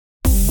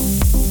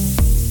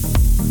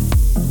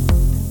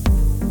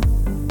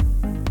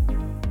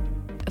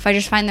if I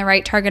just find the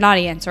right target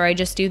audience, or I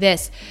just do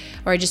this,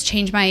 or I just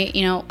change my,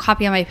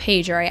 copy on my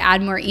page, or I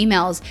add more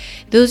emails,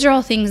 those are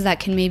all things that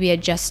can maybe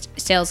adjust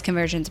sales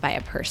conversions by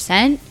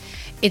 1%.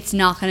 It's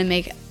not going to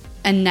make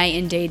a night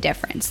and day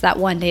difference. That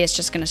one day it's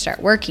just going to start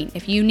working.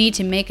 If you need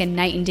to make a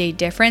night and day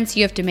difference,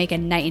 you have to make a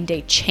night and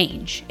day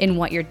change in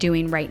what you're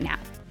doing right now.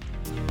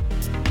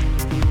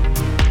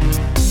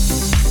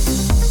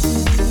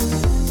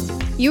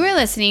 You are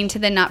listening to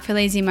the Not for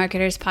Lazy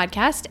Marketers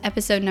podcast,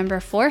 episode number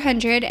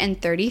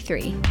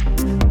 433.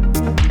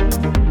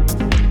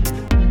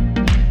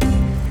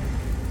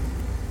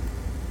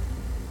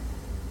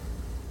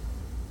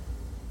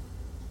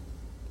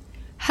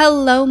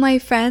 Hello, my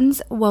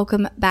friends.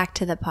 Welcome back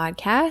to the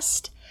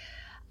podcast.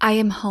 I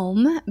am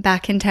home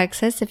back in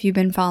Texas. If you've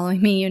been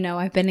following me, you know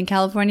I've been in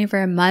California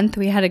for a month.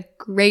 We had a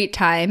great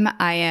time.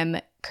 I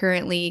am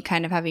currently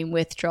kind of having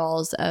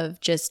withdrawals of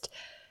just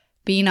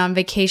being on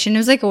vacation. It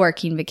was like a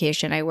working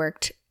vacation. I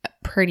worked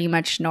pretty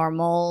much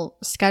normal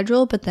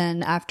schedule, but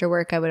then after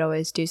work, I would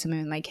always do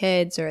something with my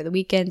kids, or the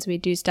weekends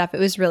we'd do stuff. It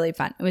was really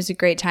fun. It was a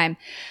great time.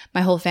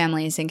 My whole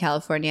family is in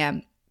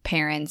California,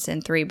 parents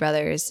and 3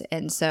 brothers.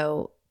 And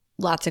so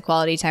lots of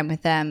quality time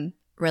with them.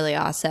 Really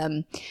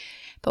awesome.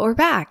 But we're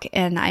back,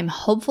 and I'm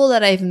hopeful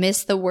that I've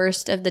missed the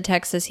worst of the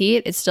Texas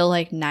heat. It's still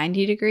like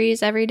 90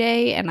 degrees every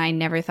day, and I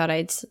never thought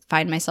I'd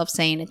find myself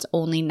saying it's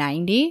only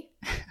 90.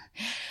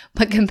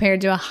 But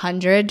compared to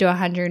 100 to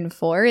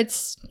 104,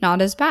 it's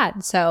not as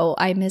bad. So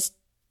I missed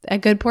a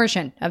good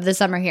portion of the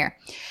summer here.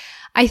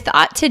 I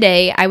thought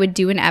today I would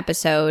do an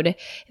episode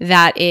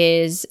that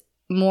is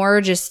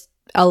more just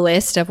a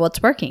list of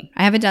what's working.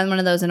 I haven't done one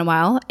of those in a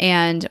while.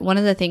 And one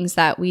of the things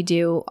that we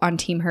do on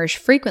Team Hirsh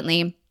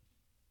frequently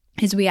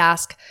is we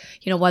ask,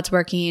 what's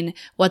working,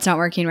 what's not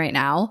working right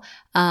now,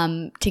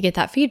 to get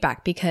that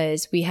feedback,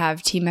 because we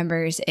have team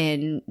members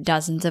in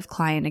dozens of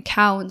client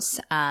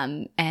accounts,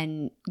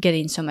 and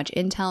getting so much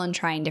intel and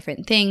trying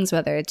different things,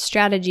 whether it's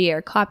strategy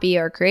or copy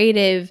or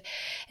creative.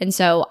 And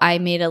so I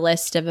made a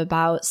list of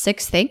about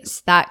 6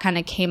 things that kind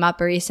of came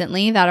up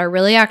recently that are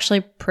really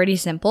actually pretty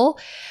simple,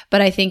 but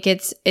I think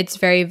it's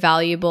very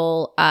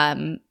valuable,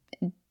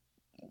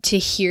 to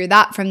hear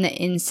that from the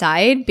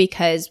inside,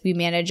 because we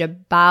manage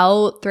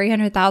about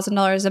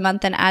 $300,000 a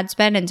month in ad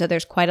spend. And so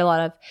there's quite a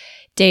lot of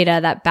data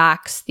that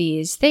backs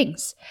these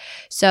things.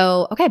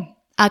 So, okay,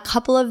 a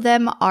couple of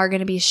them are going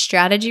to be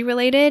strategy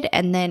related,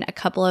 and then a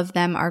couple of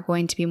them are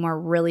going to be more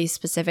really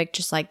specific,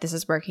 just like this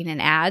is working in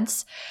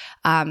ads,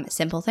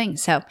 simple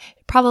things. So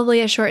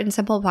probably a short and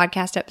simple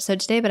podcast episode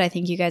today, but I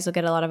think you guys will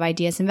get a lot of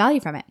ideas and value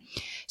from it.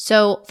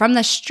 So from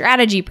the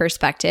strategy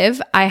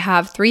perspective, I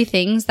have 3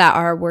 things that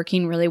are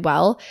working really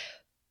well.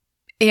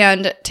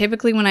 And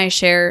typically when I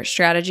share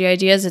strategy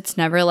ideas, it's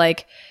never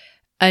like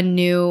a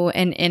new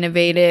and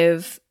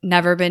innovative,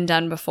 never been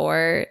done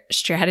before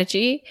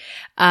strategy.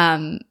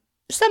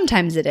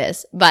 Sometimes it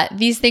is, but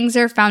these things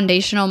are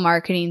foundational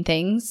marketing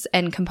things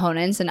and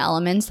components and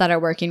elements that are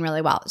working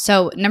really well.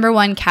 So number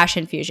 1, cash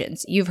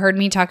infusions. You've heard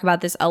me talk about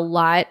this a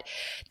lot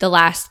the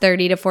last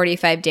 30 to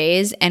 45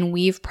 days, and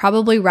we've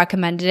probably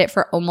recommended it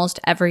for almost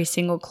every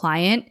single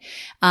client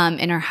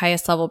in our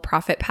highest level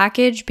profit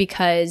package,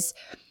 because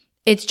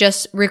it's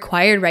just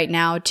required right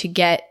now to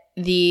get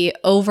the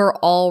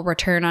overall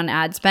return on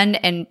ad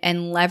spend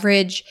and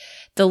leverage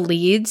the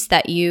leads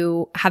that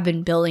you have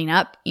been building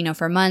up,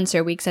 for months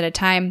or weeks at a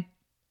time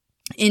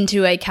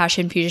into a cash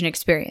infusion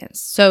experience.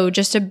 So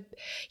just a,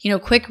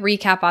 quick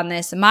recap on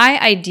this. My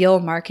ideal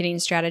marketing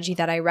strategy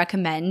that I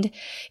recommend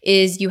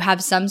is you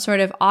have some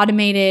sort of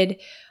automated,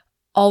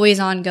 always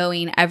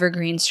ongoing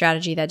evergreen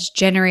strategy that's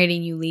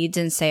generating you leads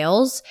and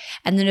sales.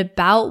 And then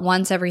about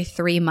once every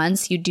 3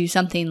 months, you do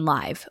something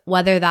live,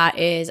 whether that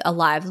is a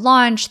live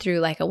launch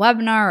through like a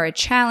webinar or a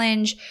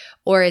challenge,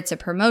 or it's a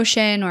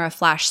promotion or a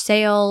flash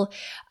sale.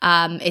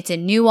 It's a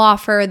new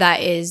offer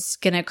that is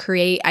going to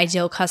create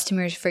ideal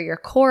customers for your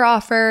core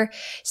offer,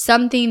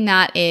 something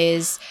that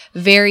is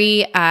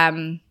very,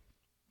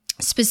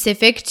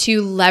 specific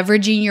to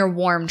leveraging your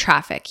warm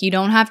traffic. You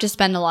don't have to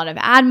spend a lot of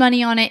ad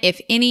money on it, if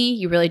any.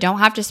 You really don't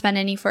have to spend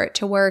any for it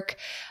to work.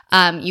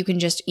 You can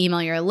just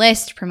email your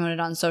list, promote it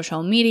on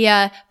social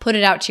media, put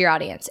it out to your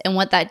audience. And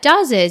what that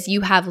does is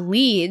you have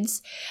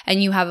leads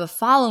and you have a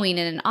following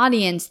and an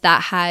audience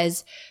that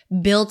has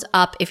built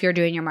up, if you're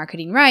doing your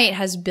marketing right,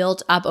 has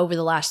built up over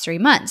the last 3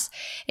 months.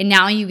 And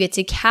now you get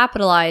to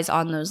capitalize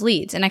on those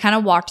leads. And I kind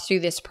of walked through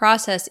this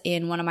process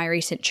in one of my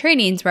recent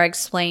trainings where I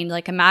explained,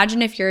 like,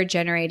 imagine if you're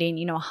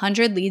generating,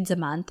 100 leads a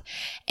month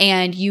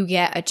and you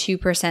get a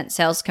 2%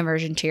 sales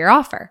conversion to your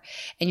offer.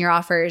 And your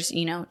offer is,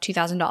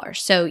 $2,000.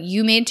 So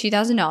you made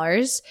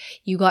 $2,000,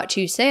 you got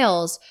 2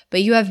 sales,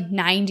 but you have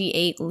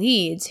 98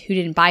 leads who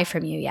didn't buy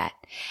from you yet.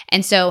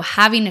 And so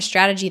having a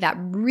strategy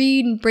that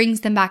brings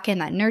them back in,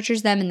 that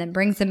nurtures them and then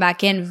brings them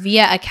back in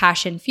via a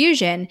cash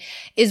infusion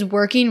is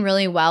working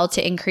really well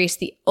to increase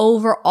the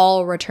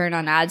overall return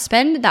on ad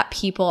spend that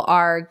people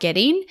are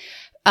getting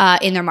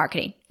in their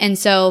marketing. And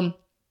so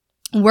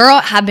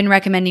have been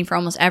recommending for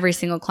almost every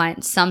single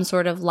client some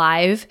sort of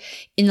live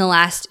in the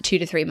last 2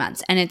 to 3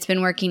 months. And it's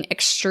been working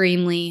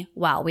extremely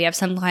well. We have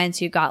some clients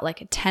who got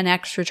like a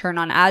 10x return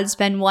on ad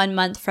spend 1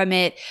 month from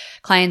it,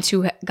 clients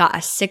who got a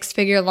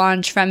 6-figure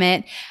launch from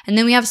it. And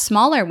then we have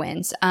smaller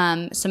wins.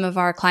 Some of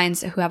our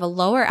clients who have a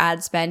lower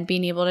ad spend,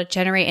 being able to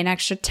generate an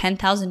extra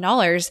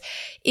 $10,000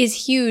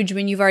 is huge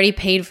when you've already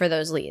paid for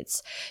those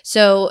leads.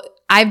 So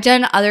I've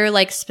done other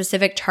like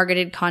specific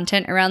targeted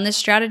content around this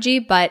strategy,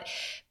 but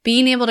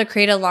being able to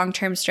create a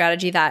long-term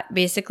strategy that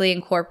basically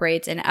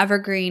incorporates an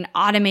evergreen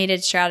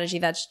automated strategy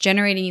that's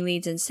generating you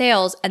leads and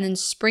sales, and then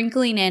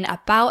sprinkling in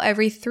about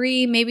every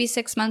 3, maybe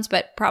 6 months,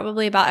 but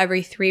probably about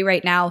every 3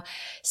 right now,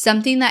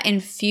 something that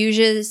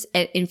infuses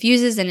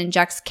and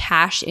injects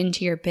cash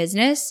into your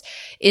business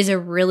is a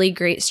really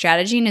great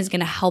strategy and is going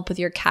to help with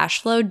your cash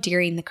flow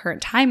during the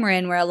current time we're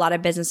in, where a lot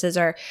of businesses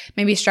are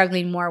maybe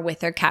struggling more with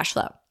their cash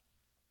flow.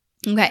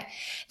 Okay.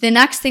 The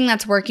next thing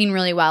that's working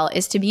really well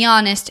is, to be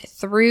honest,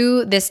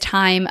 through this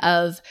time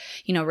of,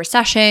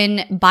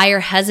 recession, buyer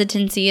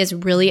hesitancy is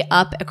really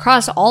up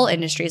across all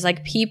industries.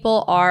 Like,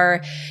 people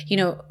are,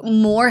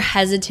 more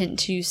hesitant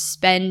to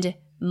spend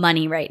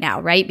money right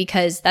now, right?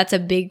 Because that's a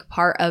big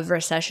part of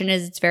recession,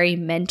 is it's very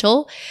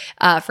mental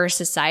for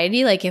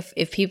society. Like,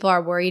 if people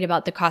are worried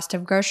about the cost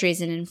of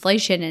groceries and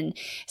inflation and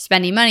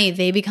spending money,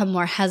 they become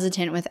more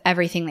hesitant with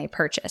everything they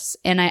purchase.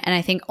 And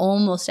I think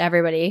almost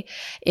everybody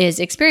is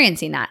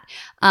experiencing that.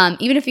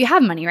 Even if you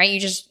have money, right?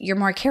 You're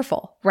more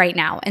careful right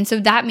now. And so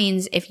that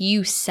means if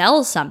you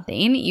sell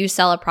something, you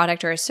sell a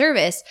product or a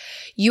service,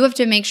 you have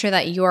to make sure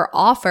that your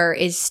offer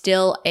is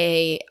still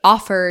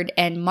offered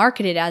and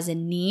marketed as a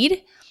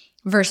need,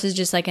 versus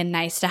just like a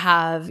nice to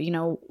have,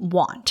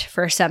 want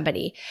for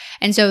somebody.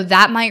 And so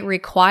that might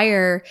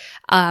require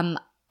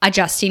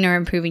adjusting or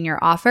improving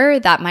your offer.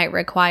 That might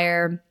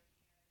require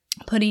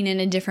putting in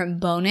a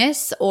different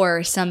bonus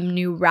or some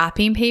new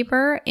wrapping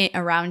paper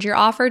around your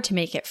offer to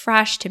make it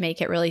fresh, to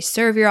make it really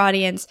serve your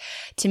audience,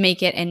 to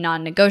make it a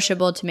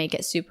non-negotiable, to make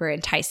it super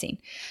enticing.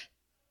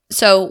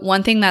 So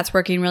one thing that's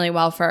working really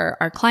well for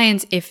our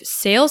clients, if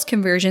sales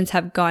conversions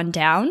have gone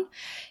down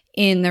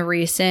in the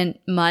recent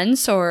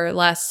months or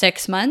last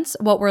 6 months,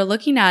 what we're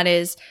looking at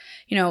is,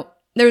 there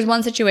was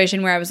one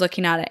situation where I was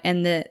looking at it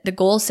and the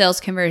goal sales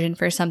conversion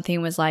for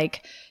something was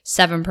like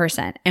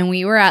 7% and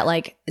we were at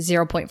like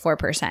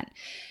 0.4%.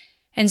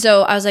 And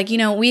so I was like,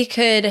 we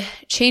could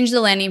change the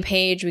landing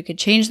page, we could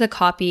change the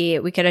copy,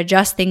 we could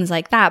adjust things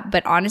like that.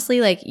 But honestly,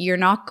 like, you're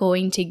not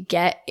going to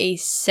get a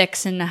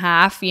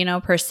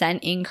 6.5%,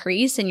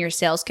 increase in your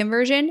sales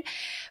conversion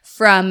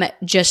from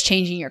just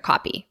changing your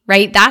copy,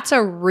 right? That's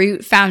a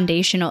root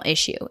foundational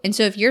issue. And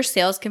so if your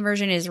sales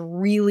conversion is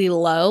really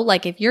low,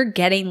 like if you're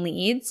getting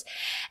leads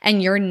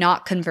and you're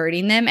not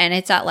converting them and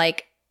it's at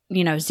like,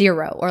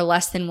 0 or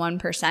less than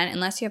 1%,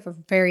 unless you have a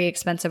very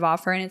expensive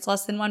offer and it's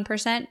less than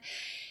 1%,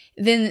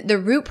 then the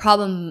root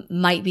problem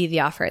might be the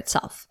offer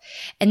itself.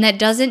 And that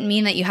doesn't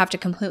mean that you have to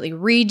completely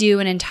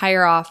redo an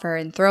entire offer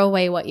and throw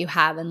away what you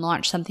have and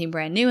launch something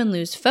brand new and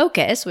lose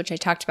focus, which I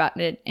talked about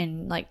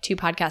in like 2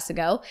 podcasts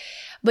ago.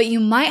 But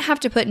you might have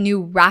to put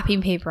new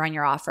wrapping paper on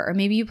your offer, or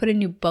maybe you put a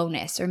new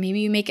bonus, or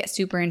maybe you make it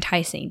super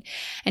enticing.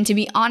 And to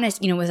be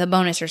honest, with a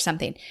bonus or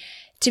something,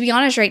 to be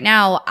honest right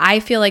now, I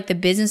feel like the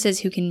businesses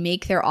who can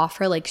make their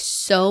offer like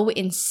so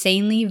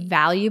insanely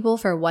valuable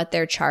for what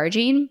they're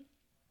charging,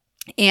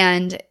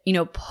 and,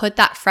 put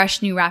that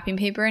fresh new wrapping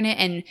paper in it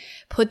and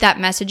put that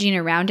messaging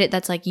around it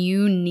that's like,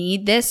 you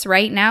need this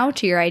right now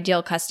to your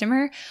ideal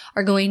customer,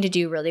 are going to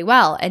do really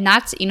well. And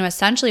that's,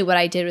 essentially what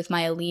I did with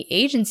my elite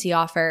agency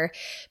offer,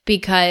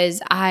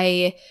 because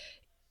I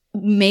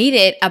made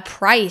it a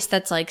price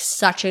that's like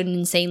such an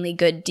insanely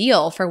good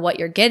deal for what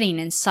you're getting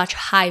and such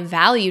high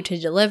value to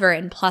deliver.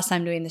 And plus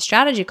I'm doing the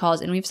strategy calls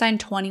and we've signed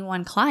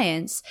 21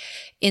 clients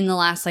in the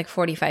last like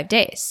 45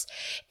 days.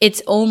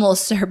 It's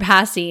almost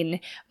surpassing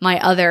my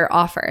other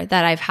offer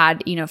that I've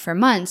had, for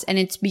months. And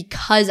it's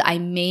because I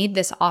made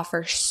this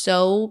offer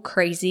so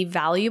crazy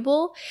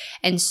valuable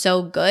and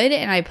so good.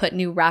 And I put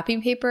new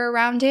wrapping paper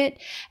around it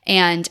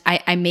and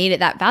I made it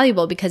that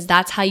valuable, because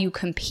that's how you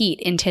compete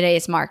in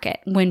today's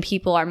market when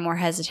people are more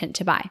hesitant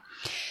to buy.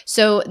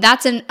 So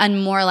that's a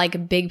more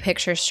like big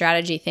picture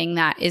strategy thing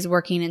that is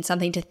working, and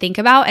something to think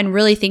about and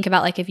really think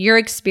about. Like, if you're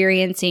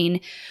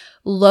experiencing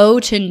low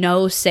to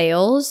no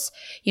sales,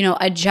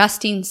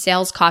 adjusting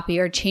sales copy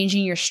or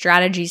changing your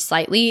strategy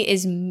slightly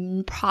is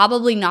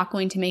probably not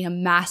going to make a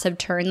massive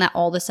turn that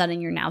all of a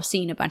sudden you're now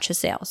seeing a bunch of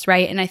sales,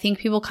 right? And I think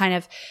people kind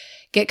of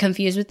get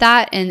confused with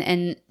that,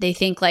 and they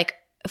think like,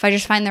 if I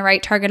just find the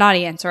right target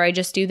audience, or I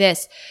just do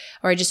this,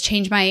 or I just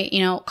change my,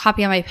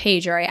 copy on my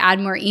page, or I add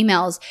more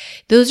emails,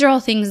 those are all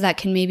things that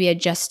can maybe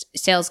adjust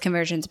sales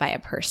conversions by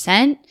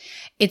 1%.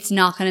 It's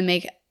not going to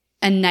make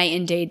a night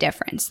and day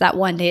difference. That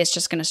one day is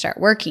just going to start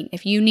working.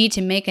 If you need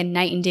to make a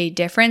night and day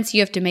difference,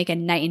 you have to make a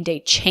night and day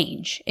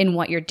change in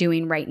what you're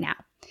doing right now.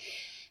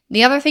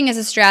 The other thing is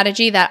a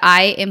strategy that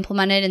I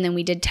implemented, and then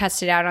we did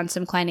test it out on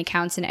some client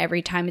accounts, and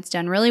every time it's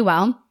done really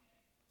well,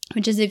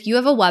 which is if you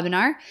have a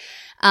webinar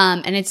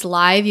and it's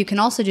live. You can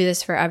also do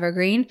this for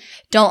evergreen.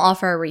 Don't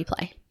offer a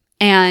replay.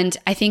 And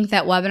I think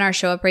that webinar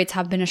show up rates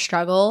have been a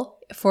struggle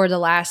for the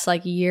last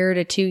year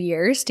to 2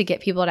 years to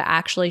get people to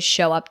actually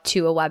show up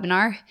to a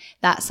webinar,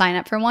 that sign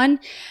up for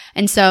one.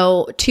 And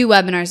so 2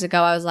 webinars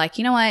ago, I was like,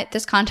 you know what?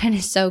 This content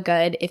is so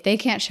good. If they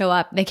can't show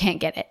up, they can't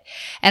get it.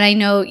 And I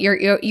know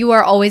you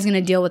are always going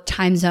to deal with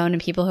time zone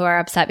and people who are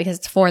upset because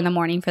it's 4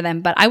 a.m. for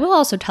them. But I will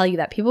also tell you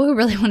that people who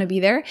really want to be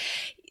there,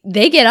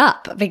 they get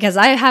up, because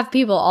I have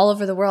people all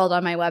over the world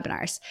on my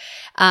webinars.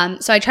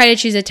 So I try to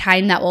choose a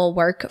time that will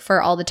work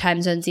for all the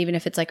time zones, even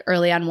if it's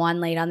early on one,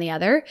 late on the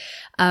other.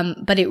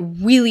 But it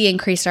really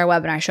increased our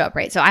webinar show up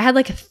rate. So I had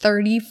a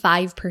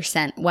 35%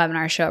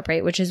 webinar show up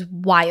rate, which is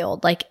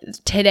wild.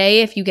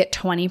 Today, if you get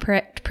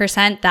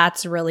 20%,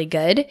 that's really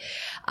good.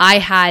 I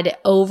had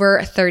over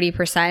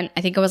 30%.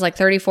 I think it was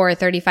 34 or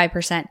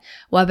 35%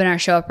 webinar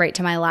show up rate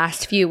to my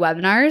last few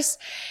webinars.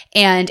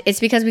 And it's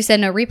because we said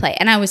no replay.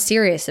 And I was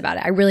serious about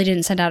it. I really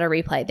didn't send out a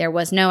replay. There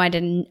was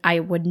I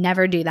would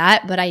never do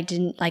that, but I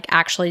didn't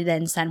actually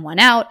then send one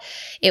out.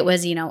 It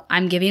was,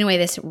 I'm giving away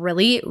this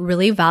really,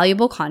 really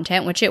valuable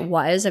content, which it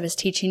was. I was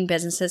teaching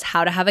businesses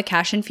how to have a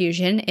cash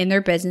infusion in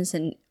their business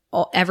and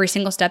every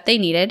single step they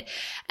needed.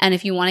 And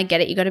if you want to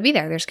get it, you got to be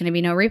there. There's going to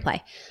be no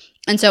replay.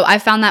 And so I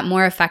found that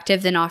more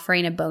effective than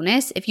offering a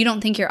bonus. If you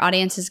don't think your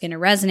audience is going to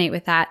resonate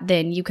with that,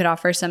 then you could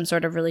offer some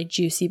sort of really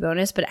juicy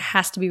bonus, but it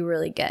has to be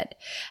really good,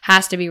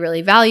 has to be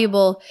really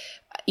valuable,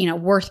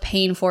 worth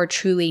paying for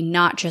truly,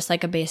 not just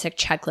a basic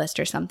checklist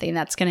or something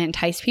that's going to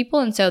entice people.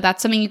 And so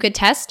that's something you could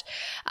test.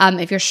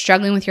 If you're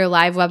struggling with your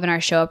live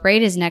webinar show up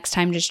rate, is next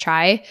time just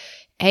try,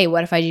 hey,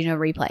 what if I do no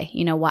replay?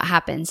 What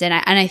happens? And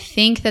I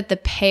think that the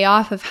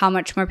payoff of how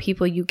much more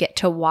people you get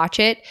to watch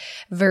it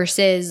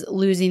versus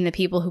losing the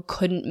people who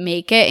couldn't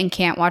make it and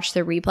can't watch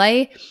the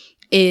replay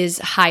is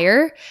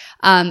higher.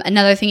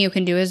 Another thing you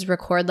can do is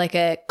record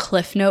a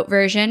Cliff Note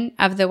version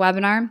of the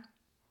webinar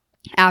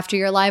after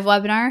your live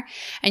webinar,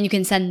 and you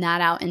can send that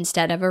out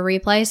instead of a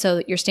replay. So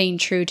that you're staying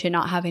true to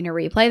not having a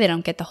replay. They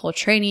don't get the whole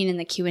training and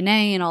the Q&A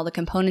and all the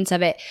components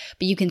of it,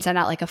 but you can send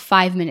out a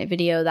 5-minute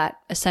video that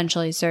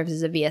essentially serves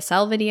as a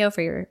VSL video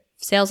for your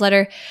sales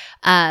letter.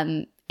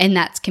 And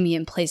that can be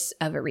in place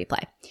of a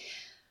replay.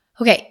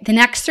 Okay, the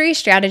next 3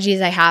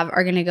 strategies I have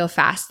are going to go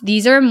fast.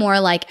 These are more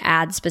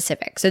ad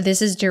specific. So this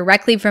is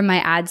directly from my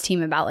ads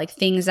team about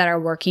things that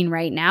are working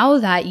right now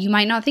that you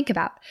might not think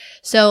about.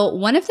 So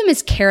one of them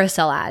is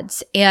carousel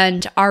ads.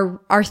 And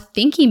our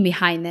thinking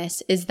behind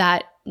this is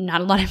that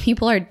not a lot of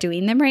people are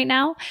doing them right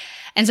now.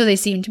 And so they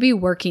seem to be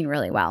working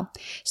really well.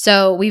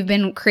 So we've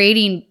been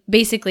creating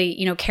basically,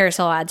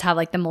 carousel ads have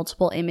the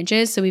multiple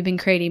images. So we've been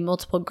creating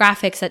multiple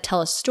graphics that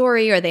tell a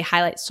story, or they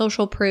highlight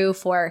social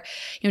proof, or,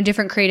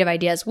 different creative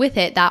ideas with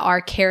it that are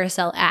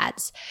carousel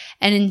ads.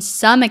 And in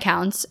some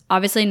accounts,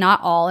 obviously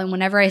not all. And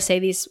whenever I say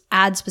these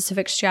ad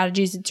specific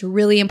strategies, it's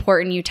really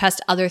important you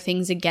test other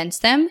things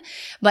against them.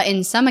 But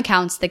in some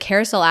accounts, the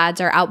carousel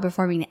ads are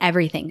outperforming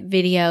everything: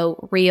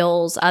 video,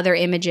 reels, other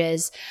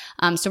images.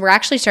 So we're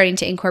actually starting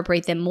to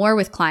incorporate them more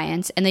with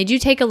clients, and they do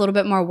take a little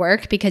bit more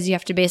work because you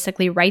have to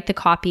basically write the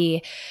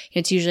copy.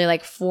 It's usually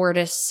 4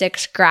 to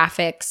 6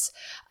 graphics.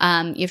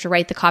 You have to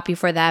write the copy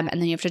for them, and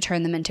then you have to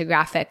turn them into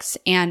graphics.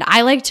 And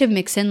I like to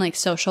mix in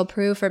social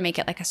proof or make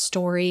it a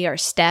story or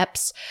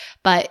steps,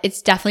 but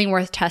it's definitely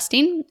worth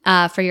testing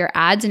for your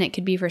ads, and it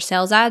could be for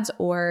sales ads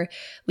or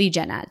lead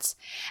gen ads.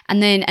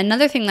 And then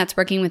another thing that's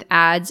working with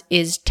ads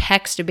is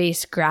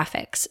text-based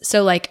graphics.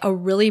 So a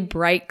really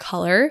bright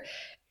color,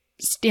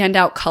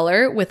 standout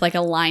color with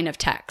a line of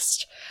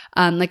text,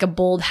 a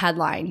bold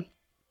headline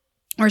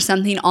or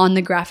something on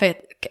the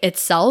graphic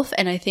itself.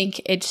 And I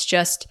think it's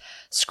just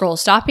scroll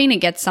stopping. It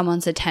gets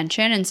someone's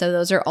attention. And so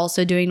those are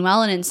also doing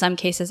well. And in some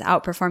cases,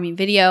 outperforming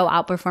video,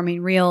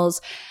 outperforming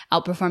reels,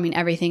 outperforming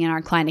everything in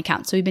our client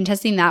account. So we've been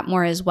testing that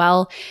more as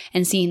well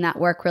and seeing that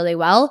work really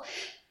well.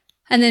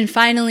 And then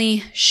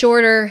finally,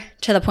 shorter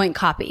to the point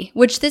copy,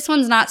 which this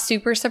one's not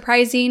super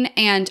surprising.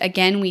 And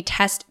again, we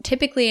test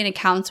typically in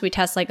accounts, we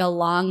test a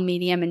long,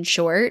 medium, and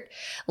short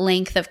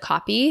length of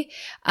copy.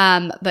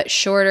 But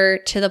shorter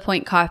to the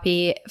point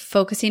copy,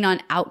 focusing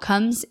on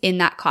outcomes in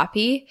that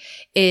copy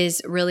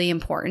is really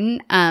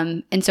important.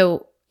 And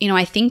so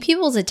I think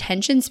people's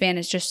attention span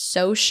is just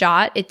so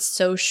short. It's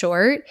so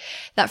short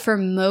that for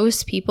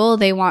most people,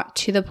 they want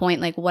to the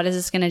point, what is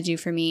this going to do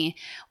for me?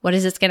 What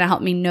is this going to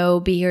help me know,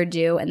 be, or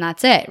do? And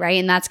that's it, right?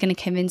 And that's going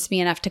to convince me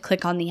enough to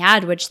click on the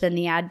ad, which then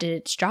the ad did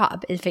its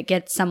job if it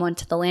gets someone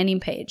to the landing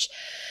page.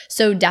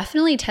 So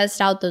definitely test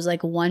out those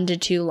 1 to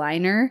 2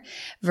 liner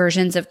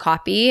versions of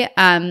copy,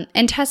 and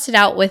test it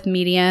out with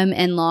medium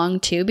and long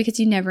too, because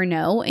you never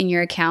know in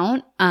your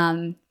account.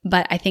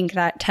 But I think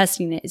that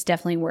testing it is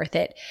definitely worth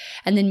it.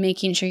 And then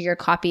making sure your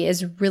copy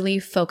is really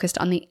focused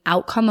on the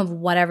outcome of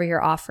whatever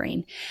you're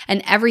offering.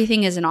 And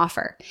everything is an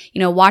offer.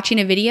 Watching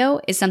a video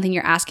is something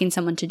you're asking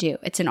someone to do.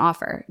 It's an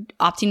offer.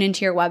 Opting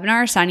into your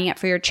webinar, signing up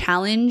for your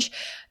challenge,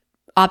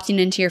 opting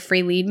into your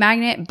free lead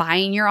magnet,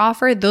 buying your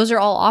offer, those are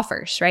all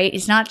offers, right?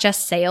 It's not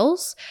just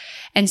sales.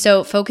 And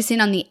so focusing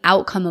on the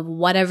outcome of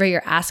whatever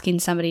you're asking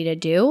somebody to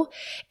do,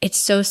 it's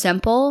so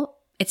simple.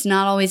 It's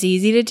not always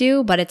easy to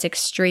do, but it's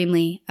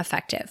extremely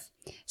effective.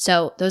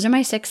 So those are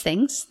my 6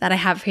 things that I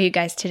have for you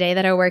guys today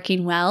that are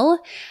working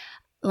well.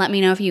 Let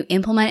me know if you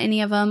implement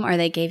any of them or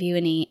they gave you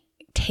any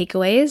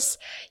takeaways.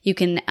 You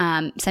can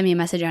send me a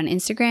message on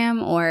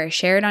Instagram or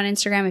share it on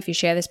Instagram. If you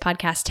share this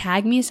podcast,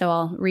 tag me so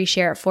I'll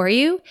reshare it for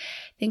you.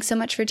 Thanks so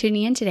much for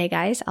tuning in today,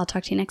 guys. I'll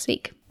talk to you next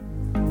week.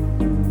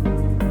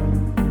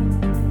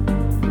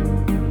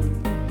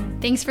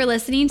 Thanks for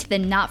listening to the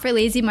Not for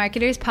Lazy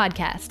Marketers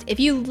podcast. If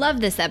you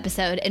love this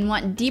episode and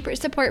want deeper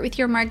support with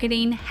your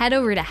marketing, head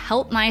over to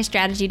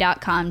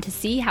helpmystrategy.com to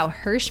see how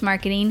Hirsh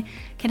Marketing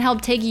can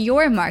help take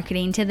your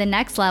marketing to the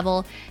next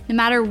level no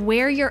matter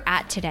where you're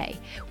at today.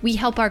 We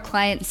help our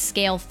clients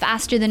scale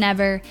faster than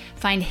ever,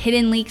 find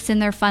hidden leaks in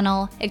their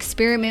funnel,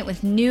 experiment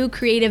with new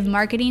creative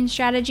marketing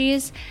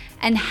strategies,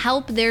 and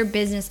help their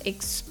business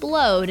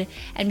explode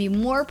and be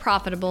more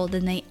profitable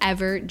than they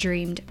ever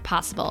dreamed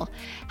possible.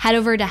 Head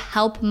over to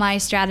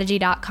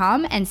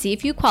helpmystrategy.com and see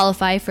if you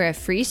qualify for a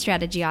free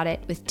strategy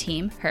audit with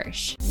Team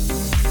Hirsh.